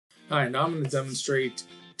Hi, now I'm going to demonstrate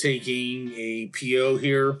taking a PO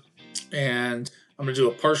here, and I'm going to do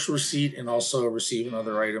a partial receipt and also receive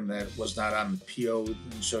another item that was not on the PO,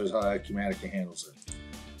 and shows how Acumatica handles it.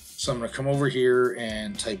 So I'm going to come over here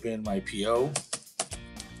and type in my PO.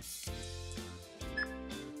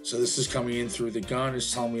 So this is coming in through the gun.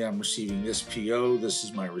 It's telling me I'm receiving this PO. This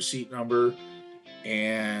is my receipt number,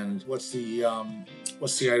 and what's the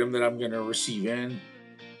item that I'm going to receive in.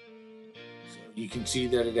 You can see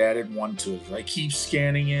that it added 1 to it. If I keep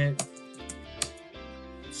scanning it,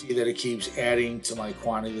 see that it keeps adding to my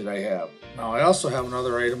quantity that I have. Now I also have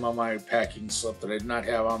another item on my packing slip that I did not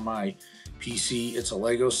have on my PC. It's a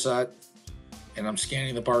Lego set, and I'm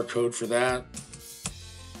scanning the barcode for that.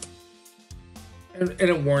 And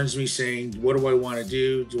it warns me saying, what do I want to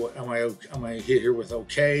do? Am I hit here with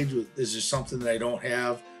OK? Is there something that I don't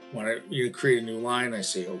have? When I create a new line, I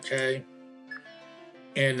say OK.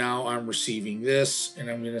 And now I'm receiving this, and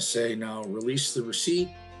I'm going to say now release the receipt.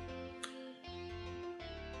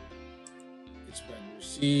 It's been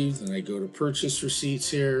received, and I go to purchase receipts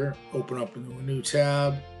here, open up into a new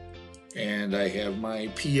tab, and I have my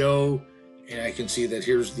PO, and I can see that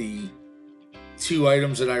here's the 2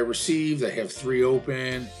 items that I received. I have 3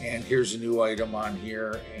 open, and here's a new item on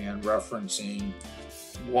here, and referencing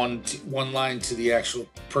one line to the actual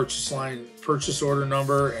purchase order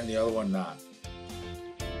number, and the other one not.